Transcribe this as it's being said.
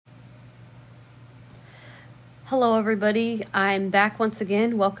Hello, everybody. I'm back once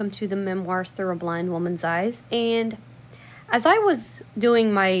again. Welcome to the Memoirs Through a Blind Woman's Eyes. And as I was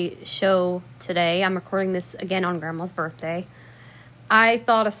doing my show today, I'm recording this again on Grandma's birthday, I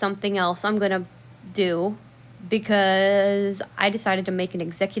thought of something else I'm going to do because I decided to make an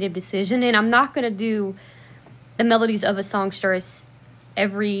executive decision, and I'm not going to do the melodies of a songstress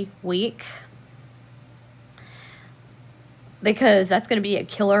every week because that's going to be a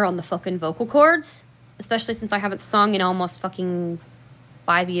killer on the fucking vocal cords. Especially since I haven't sung in almost fucking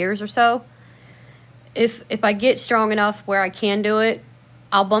 5 years or so. If I get strong enough where I can do it,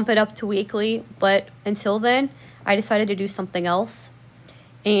 I'll bump it up to weekly. But until then, I decided to do something else.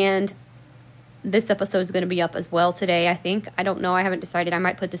 And this episode's going to be up as well today, I think. I don't know. I haven't decided. I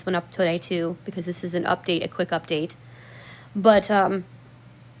might put this one up today, too. Because this is an update, a quick update. But I'm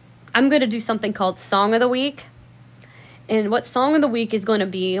going to do something called Song of the Week. And what Song of the Week is going to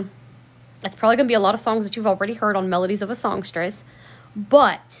be... It's probably going to be a lot of songs that you've already heard on Melodies of a Songstress.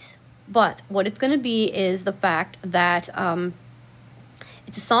 But what it's going to be is the fact that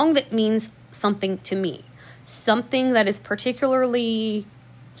it's a song that means something to me. Something that is particularly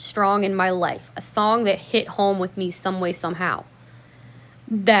strong in my life. A song that hit home with me some way, somehow.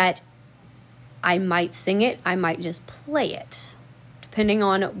 That I might sing it. I might just play it. Depending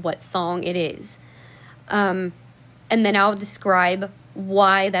on what song it is. And then I'll describe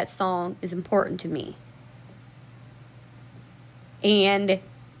why that song is important to me. And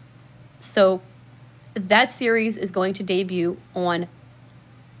so that series is going to debut on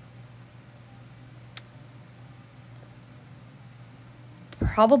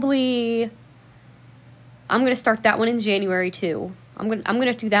probably, I'm going to start that one in January too. I'm going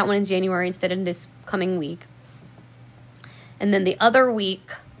to do that one in January instead of this coming week. And then the other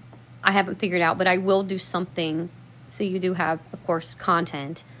week I haven't figured out, but I will do something. So you do have, of course,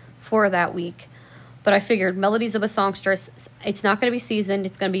 content for that week. But I figured Melodies of a Songstress, it's not going to be seasoned.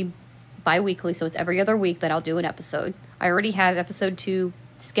 It's going to be bi-weekly, so it's every other week that I'll do an episode. I already have episode 2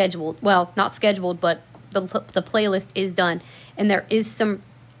 scheduled. Well, not scheduled, but the playlist is done. And there is some,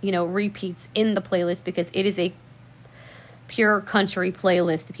 repeats in the playlist because it is a pure country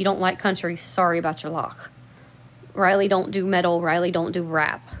playlist. If you don't like country, sorry about your luck. Riley don't do metal. Riley don't do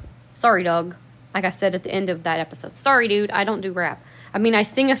rap. Sorry, Doug. Like I said at the end of that episode. Sorry, dude, I don't do rap. I mean, I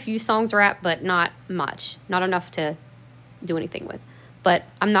sing a few songs rap, but not much. Not enough to do anything with. But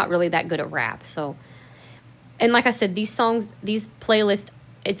I'm not really that good at rap, so. And like I said, these songs, these playlists,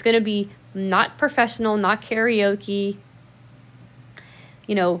 it's going to be not professional, not karaoke.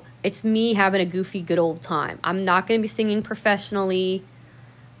 It's me having a goofy, good old time. I'm not going to be singing professionally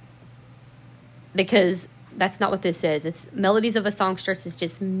because that's not what this is. It's Melodies of a Songstress is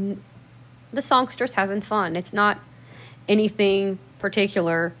just... the songstress having fun. It's not anything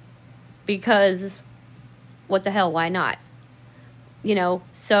particular because what the hell, why not?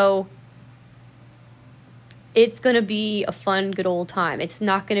 So it's going to be a fun, good old time. It's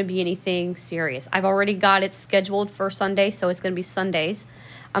not going to be anything serious. I've already got it scheduled for Sunday, so it's going to be Sundays.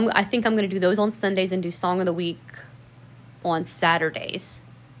 I think I'm going to do those on Sundays and do Song of the Week on Saturdays.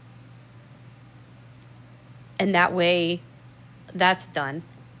 And that way, that's done.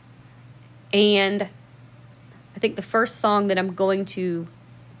 And I think the first song that I'm going to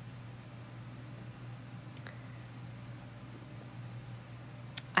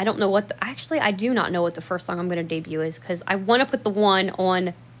I don't know what I do not know what the first song I'm going to debut is because I want to put the one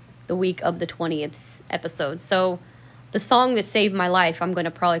on the week of the 20th episode. So the song that saved my life, I'm going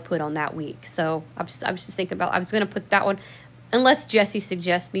to probably put on that week. So I was just thinking about, I was going to put that one, unless Jesse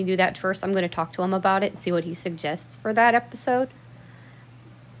suggests me do that first. I'm going to talk to him about it and see what he suggests for that episode.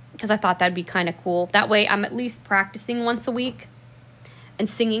 Because I thought that'd be kind of cool. That way I'm at least practicing once a week and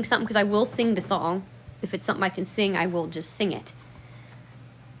singing something, because I will sing the song. If it's something I can sing, I will just sing it.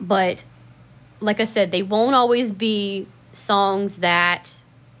 But like I said, they won't always be songs that...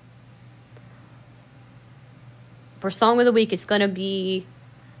 For Song of the Week, it's going to be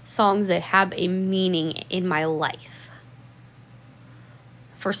songs that have a meaning in my life.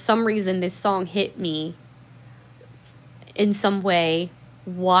 For some reason, this song hit me in some way.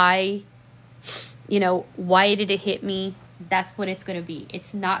 Why did it hit me? That's what it's going to be.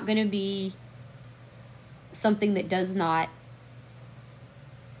 It's not going to be something that does not,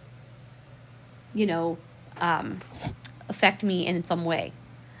 affect me in some way.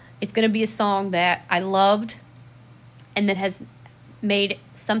 It's going to be a song that I loved and that has made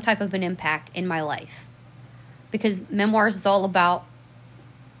some type of an impact in my life. Because Memoirs is all about,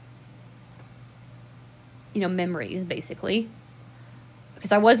 memories, basically.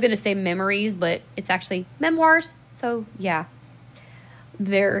 Because I was going to say memories, but it's actually memoirs. So, yeah.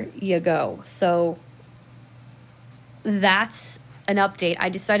 There you go. So, that's an update. I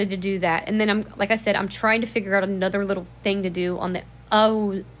decided to do that. And then like I said, I'm trying to figure out another little thing to do on the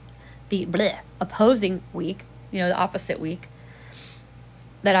opposing week, the opposite week,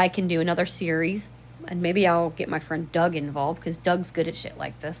 that I can do another series. And maybe I'll get my friend Doug involved, because Doug's good at shit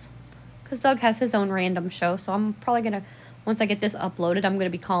like this. Because Doug has his own random show, so I'm probably going to, once I get this uploaded, I'm going to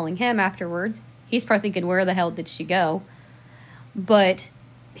be calling him afterwards. He's probably thinking, where the hell did she go? But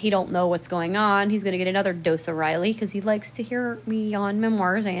he don't know what's going on. He's going to get another dose of Riley, because he likes to hear me on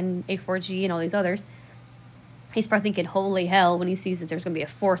Memoirs and A4G and all these others. He's probably thinking, holy hell, when he sees that there's going to be a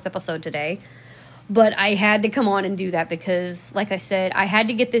 4th episode today. But I had to come on and do that because, like I said, I had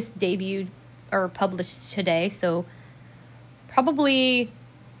to get this debuted or published today. So probably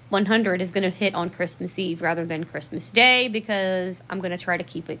 100 is going to hit on Christmas Eve rather than Christmas Day, because I'm going to try to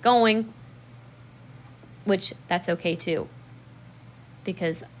keep it going. Which, that's okay too.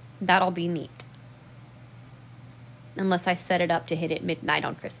 Because that'll be neat. Unless I set it up to hit at midnight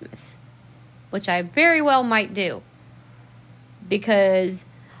on Christmas. Which I very well might do. Because,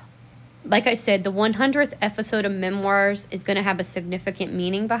 like I said, the 100th episode of Memoirs is going to have a significant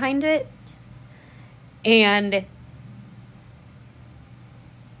meaning behind it. And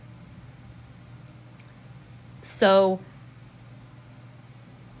so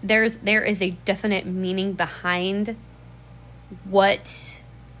there is a definite meaning behind what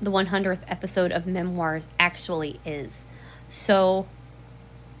the 100th episode of Memoirs actually is. So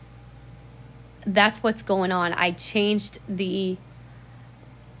that's what's going on. I changed the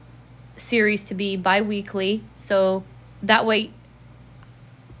series to be bi-weekly, so that way,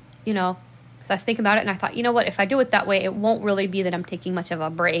 because I was thinking about it and I thought, you know what, if I do it that way, it won't really be that I'm taking much of a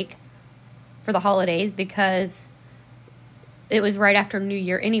break for the holidays, because it was right after New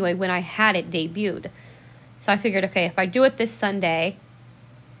Year anyway when I had it debuted. So I figured, okay, if I do it this Sunday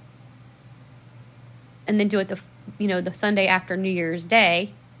and then do it the Sunday after New Year's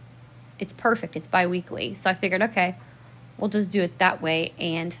Day, it's perfect. It's bi-weekly. So I figured, okay, we'll just do it that way,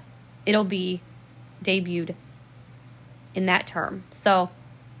 and it'll be debuted in that term. So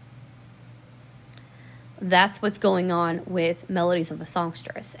that's what's going on with Melodies of a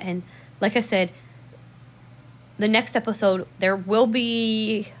Songstress. And like I said, the next episode, there will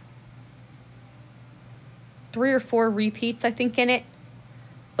be 3 or 4 repeats, I think, in it.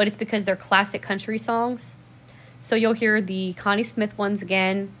 But it's because they're classic country songs. So you'll hear the Connie Smith ones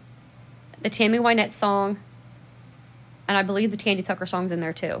again, the Tammy Wynette song, and I believe the Tandy Tucker song's in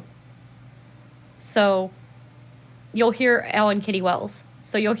there too. So you'll hear Ellen Kitty Wells.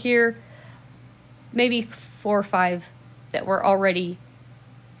 So you'll hear maybe 4 or 5 that were already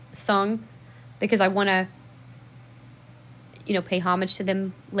sung, because I want to, pay homage to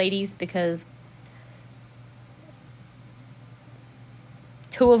them ladies, because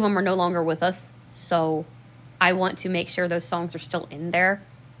 2 of them are no longer with us. So I want to make sure those songs are still in there,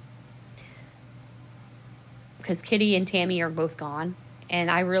 because Kitty and Tammy are both gone,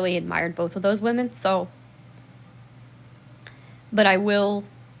 and I really admired both of those women. So, but I will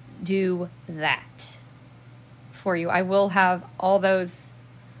do that for you. I will have all those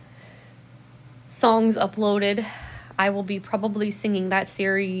songs uploaded. I will be probably singing that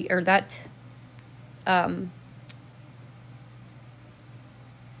series, or that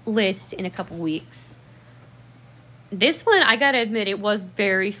list, in a couple weeks. This one, I gotta admit, it was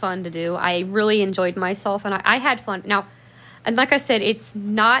very fun to do. I really enjoyed myself, and I had fun. Now, and like I said, it's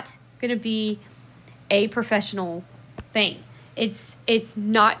not gonna be a professional thing. It's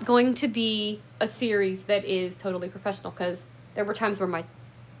not going to be a series that is totally professional, because there were times where my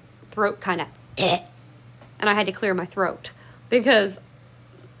throat kind of and I had to clear my throat, because,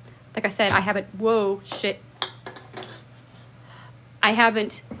 like I said, I haven't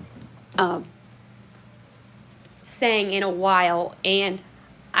sang in a while, and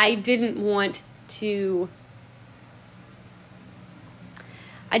I didn't want to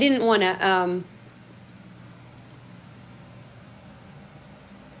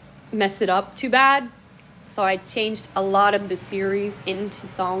mess it up too bad. So I changed a lot of the series into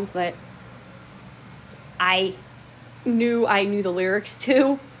songs that I knew the lyrics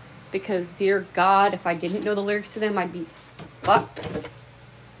to, because dear God, if I didn't know the lyrics to them, I'd be fucked.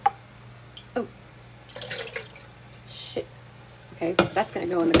 Oh, shit. Okay, that's gonna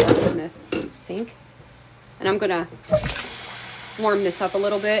go in the sink, and I'm gonna warm this up a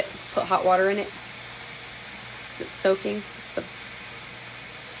little bit. Put hot water in it. Is it soaking?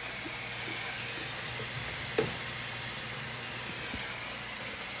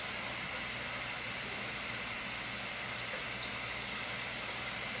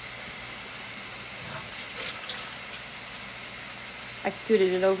 I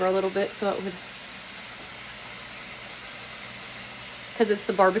scooted it over a little bit so it would because it's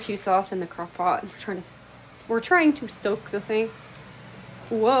the barbecue sauce in the crock pot. We're trying to soak the thing.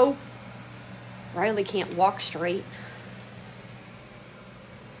 Whoa. Riley can't walk straight.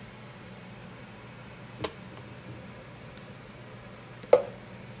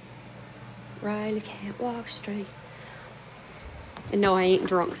 Riley can't walk straight. And no, I ain't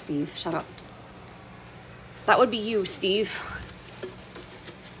drunk, Steve. Shut up. That would be you, Steve.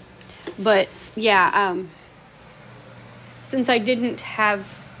 But, yeah, since I didn't have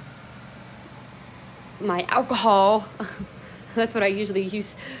my alcohol, that's what I usually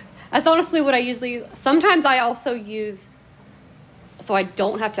use. That's honestly what I usually use. Sometimes I also use, so I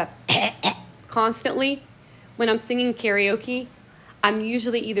don't have to constantly, when I'm singing karaoke, I'm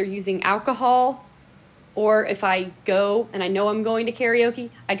usually either using alcohol, or if I go and I know I'm going to karaoke,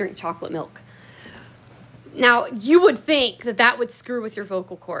 I drink chocolate milk. Now, you would think that that would screw with your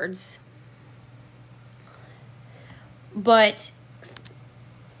vocal cords. But,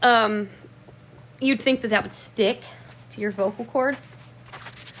 you'd think that that would stick to your vocal cords.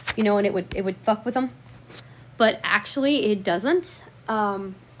 You know, and it would fuck with them. But actually, it doesn't.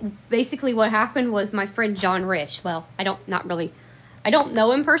 Basically, what happened was my friend John Rich. Well, I don't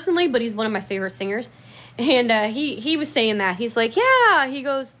know him personally, but he's one of my favorite singers. And he was saying that. He's like, yeah. He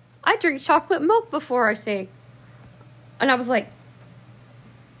goes, I drink chocolate milk before I sing. And I was like,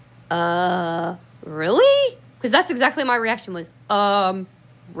 really? Because that's exactly my reaction was,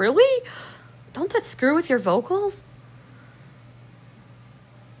 really? Don't that screw with your vocals?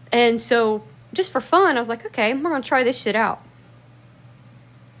 And so, just for fun, I was like, okay, we're going to try this shit out.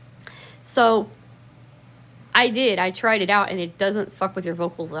 So, I did. I tried it out, and it doesn't fuck with your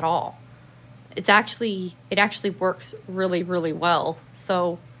vocals at all. It actually works really, really well.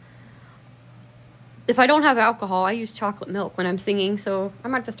 So, if I don't have alcohol, I use chocolate milk when I'm singing. So, I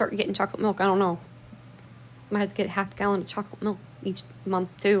might have to start getting chocolate milk. I don't know. I might have to get half a gallon of chocolate milk each month,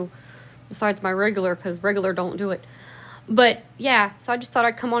 too. Besides my regular, because regular don't do it. But, yeah, so I just thought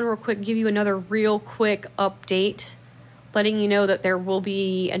I'd come on real quick, give you another real quick update, letting you know that there will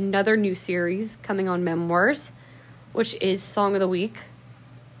be another new series coming on Memoirs, which is Song of the Week.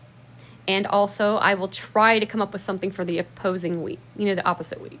 And also, I will try to come up with something for the opposing week. You know, the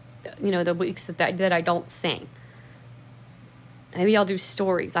opposite week. You know, the weeks that I don't sing. Maybe I'll do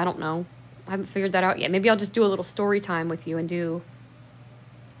stories. I don't know. I haven't figured that out yet. Maybe I'll just do a little story time with you and do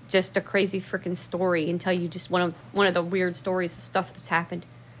just a crazy freaking story and tell you just one of the weird stories of stuff that's happened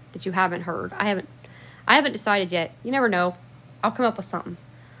that you haven't heard. I haven't decided yet. You never know. I'll come up with something.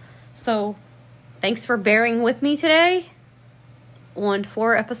 So, thanks for bearing with me today on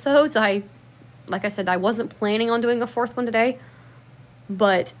 4 episodes. Like I said, I wasn't planning on doing a 4th one today,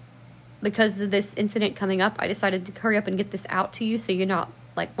 but because of this incident coming up, I decided to hurry up and get this out to you so you're not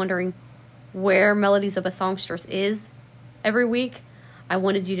like wondering where Melodies of a Songstress is every week. I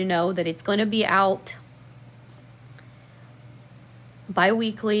wanted you to know that it's going to be out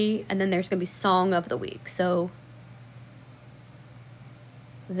bi-weekly, and then there's going to be Song of the Week. So,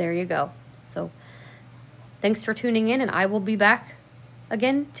 there you go. So, thanks for tuning in, and I will be back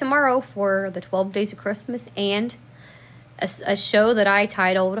again tomorrow for the 12 Days of Christmas and a show that I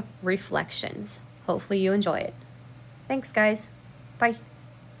titled Reflections. Hopefully you enjoy it. Thanks, guys. Bye.